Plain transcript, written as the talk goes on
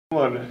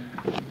One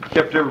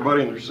kept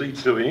everybody in their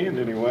seats till the end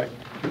anyway.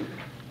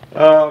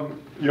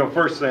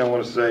 First thing I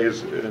want to say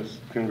is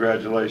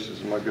congratulations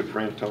to my good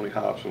friend Tony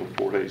Hobbs from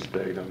Fort Hays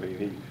State. I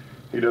mean,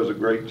 he does a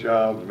great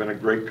job. He's been a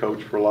great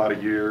coach for a lot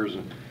of years,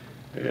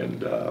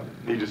 and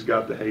he just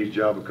got the Hays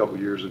job a couple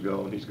years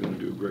ago, and he's going to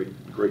do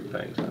great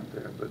things out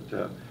there.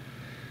 But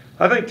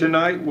I think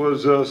tonight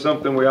was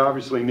something we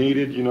obviously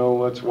needed.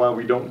 That's why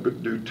we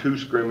don't do two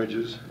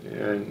scrimmages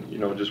and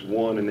just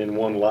one and then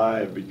one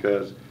live,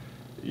 because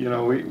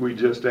we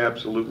just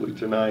absolutely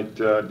tonight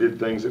did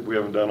things that we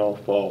haven't done all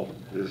fall.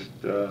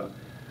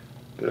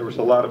 There was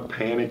a lot of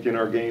panic in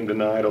our game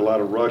tonight, a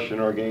lot of rush in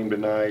our game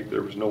tonight.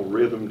 There was no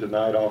rhythm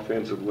tonight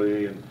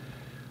offensively,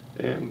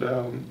 and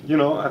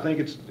I think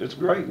it's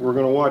great. We're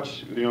going to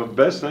watch. The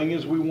best thing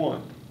is we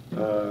won,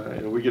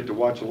 and we get to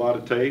watch a lot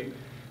of tape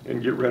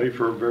and get ready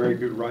for a very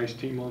good Rice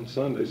team on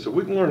Sunday. So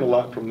we can learn a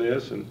lot from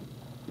this, and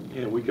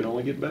we can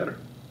only get better.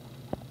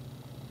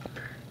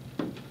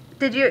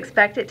 Did you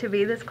expect it to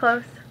be this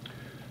close?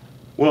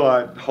 Well,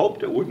 I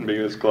hoped it wouldn't be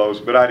this close,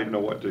 but I didn't know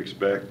what to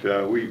expect.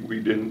 We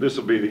didn't. This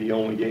will be the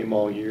only game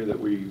all year that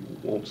we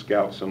won't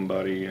scout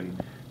somebody,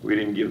 and we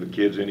didn't give the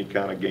kids any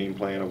kind of game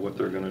plan of what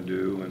they're going to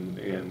do.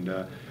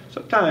 And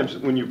sometimes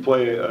when you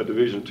play a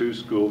Division II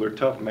school, they're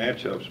tough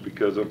matchups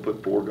because they'll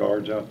put 4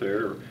 guards out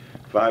there or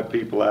 5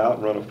 people out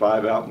and run a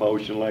 5-out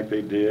motion like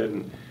they did,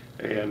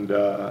 and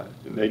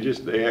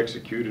they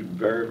executed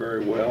very,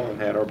 very well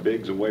and had our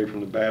bigs away from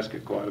the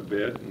basket quite a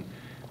bit.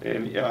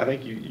 And I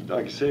think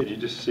like I said, you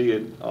just see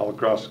it all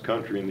across the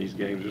country in these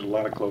games. There's a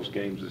lot of close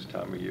games this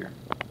time of year.